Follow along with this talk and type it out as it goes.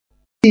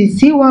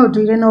Si wa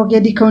Unduire na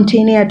ugedi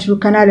kaunti-ini ya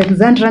Turkana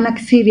Alexandra na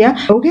Kisiria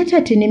ugete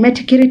ati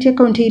nimetikiritie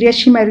kaunti iria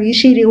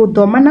cimarigicĩirie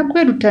guthoma na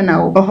kwiruta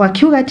nao. Oho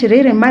akiuga ati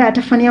riri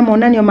maratabania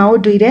monanio ma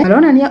Unduire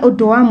maronania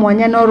undu wa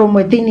mwanya na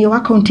urumwe thiini wa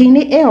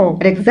kaunti-ini iyo.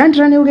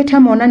 Alexandra ni ugete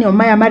monanio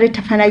maya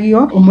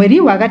maritabanagio mweri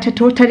wa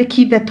gatatu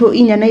tariki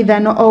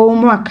 3/5 o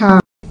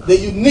mwaka.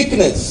 The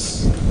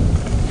uniqueness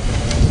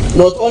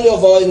not only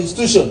of our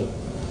institution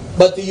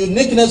but the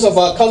uniqueness of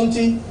our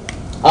county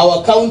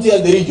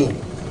and the region.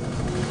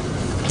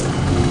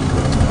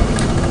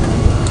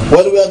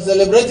 When we are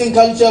celebrating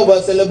culture, we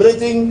are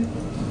celebrating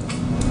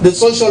the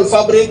social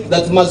fabric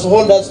that must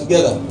hold us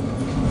together.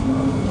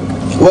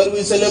 When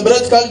we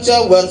celebrate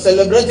culture, we are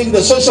celebrating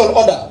the social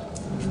order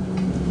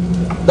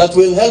that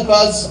will help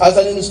us as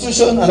an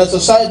institution and a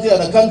society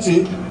and a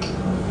country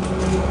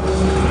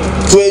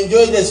to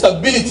enjoy the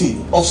stability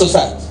of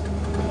society.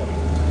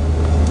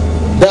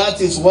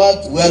 That is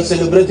what we are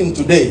celebrating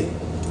today.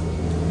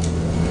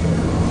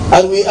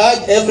 And we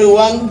urge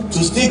everyone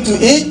to stick to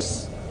it.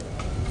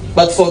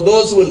 But for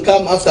those who will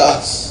come after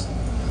us,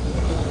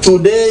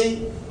 today,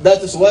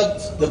 that is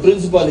what the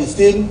principal and his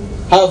team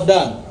have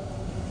done.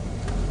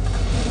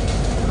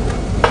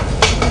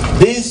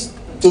 This,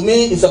 to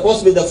me, is supposed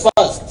to be the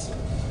first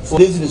for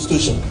this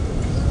institution.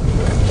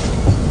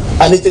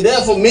 And it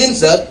therefore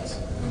means that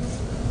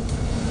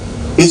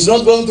it's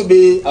not going to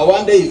be a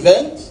one-day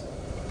event,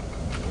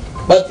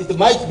 but it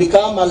might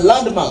become a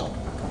landmark,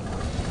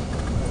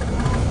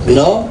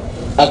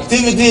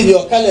 activity in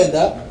your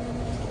calendar,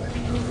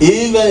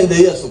 even in the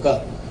years to come.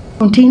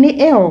 Kaunti-ini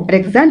iyo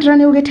Alexandra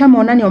ni ugete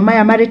monanio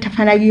maya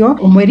maritabanagio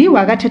mweri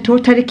wa gatatu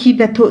tariki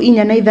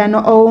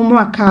 3/5 o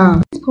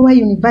mwaka. Wa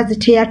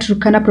University ya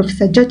Turkana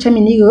Professor George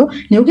Minigo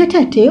ni ugete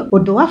ati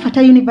undu wa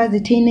bata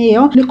university-ini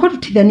iyo ni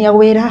kurutithania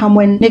wira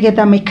hamwe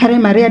nigetha maikare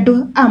mari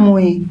andu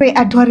amwe.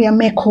 Andu aria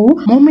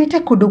meku mumete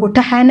kundu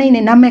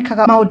gutahanaine na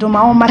mekaga maundu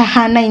mao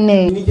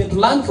matahanaine. We need to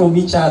learn from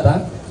each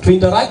other, to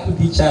interact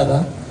with each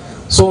other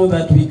so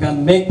that we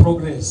can make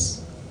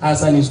progress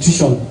as an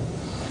institution.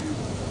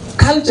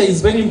 Culture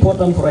is very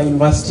important for our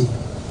university,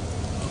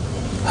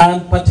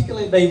 and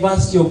particularly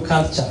diversity of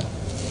culture,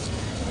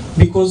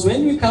 because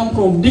when we come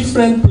from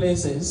different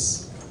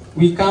places,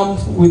 we come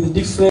with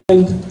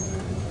different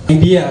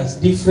ideas,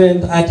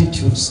 different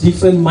attitudes,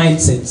 different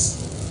mindsets,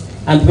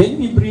 and when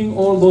we bring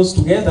all those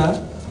together,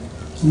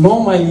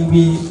 normally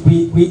we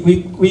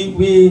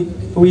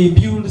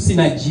build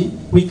synergy,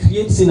 we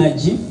create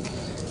synergy,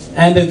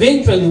 and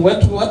eventually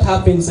what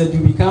happens is that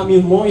we become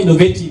more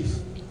innovative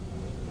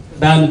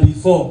than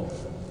before.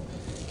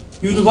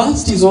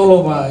 Universities all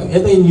over,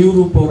 either in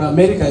Europe or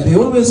America, they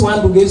always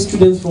want to get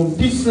students from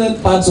different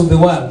parts of the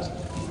world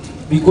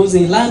because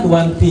they learn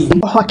one thing.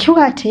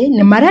 Akiuga ati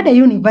ni marada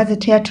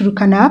University ya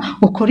Turkana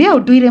gukuria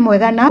unduire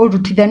mwega na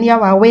urutithania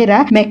wa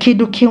wira me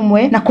kindu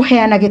kimwe na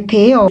kuheana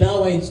gitio. In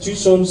our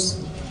institutions,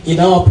 in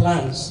our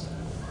plans,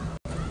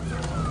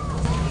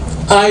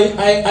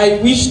 I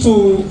wish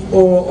to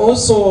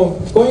also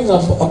going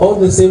about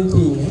the same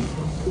thing.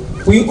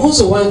 We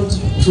also want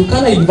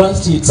Turkana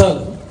University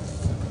itself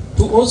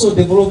to also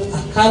develop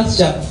a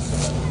culture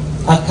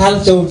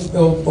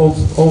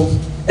of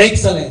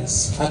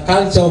excellence, a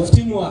culture of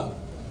teamwork,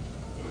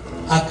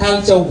 a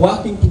culture of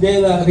working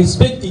together,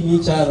 respecting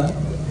each other,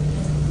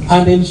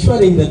 and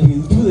ensuring that we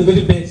do the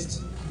very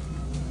best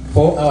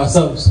for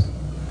ourselves.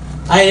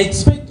 I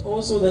expect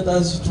also that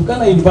as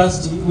Turkana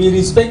University, we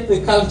respect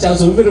the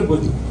cultures of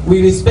everybody.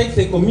 We respect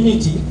the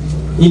community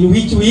in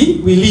which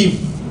we live,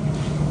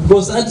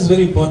 because that is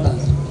very important.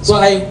 So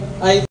I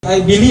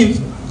believe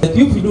that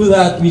if we do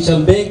that, we shall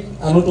make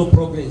a lot of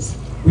progress.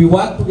 We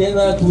work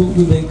together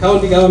with the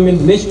county government,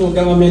 the national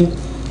government,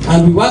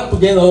 and we work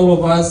together, all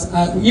of us.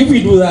 And if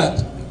we do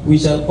that, we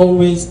shall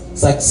always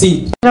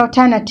succeed.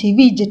 Rotana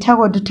TV,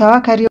 Jitago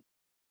Dutawakari.